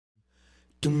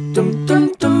Here's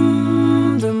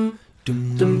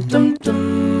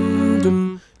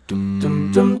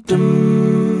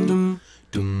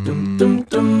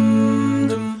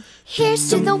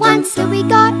to the ones that we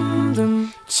got.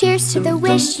 Cheers to the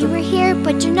wish you were here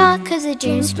but you're not, 'cause the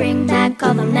dreams bring back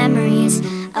all the memories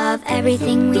of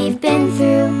everything we've been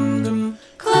through.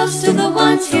 Close to the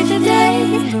ones here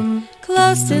today,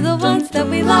 close to the ones that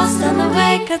we lost on the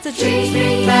way, 'cause the dreams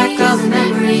bring back all the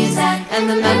memories, and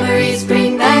the memories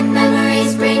bring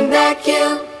back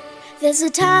you. There's a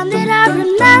time that I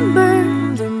remember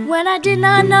when I did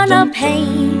not know no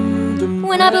pain,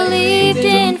 when I believed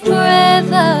in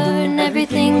forever and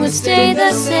everything would stay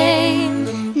the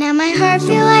same. Now my heart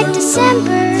feel like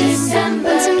December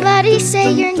when somebody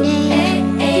say your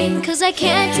name. 'Cause I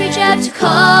can't reach out to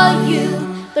call you,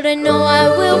 but I know I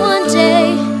will one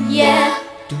day, yeah.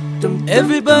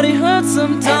 Everybody hurts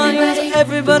sometimes,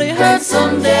 everybody hurts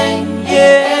someday,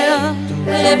 yeah.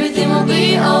 But everything will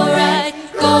be alright.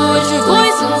 Go raise your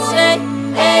voice and say,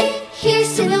 hey.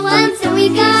 Here's to the ones that we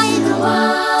got.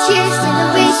 Cheers to the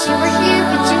wish you were here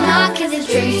but you're not, 'cause the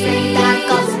dreams bring back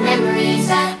all the memories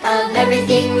of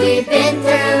everything we've been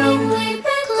through.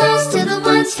 Close to the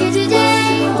ones here today,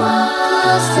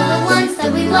 close to the ones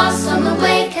that we lost on the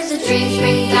way, 'cause the dreams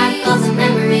bring back all the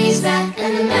memories,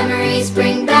 and the memories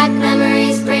bring back you.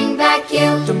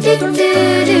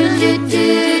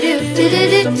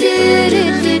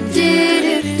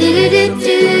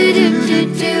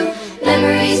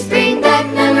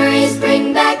 Memories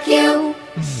bring back you.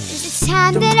 There's a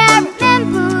time that I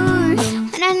remember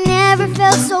when I never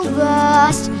felt so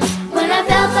lost, When I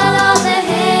felt that all the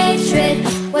hatred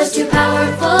was too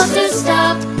powerful to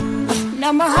stop.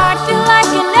 Now my heart feels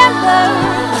like an ember,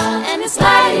 and it's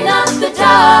lighting up the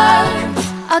dark.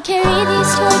 I'll carry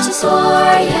these torches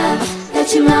for you, Let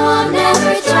you know I'll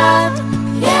never drop,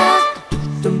 yeah.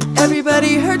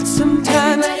 Everybody hurts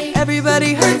sometimes,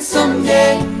 everybody hurts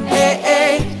someday, hey,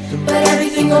 hey. But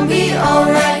everything gon' be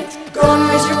alright. Go and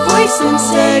raise your voice and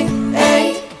say,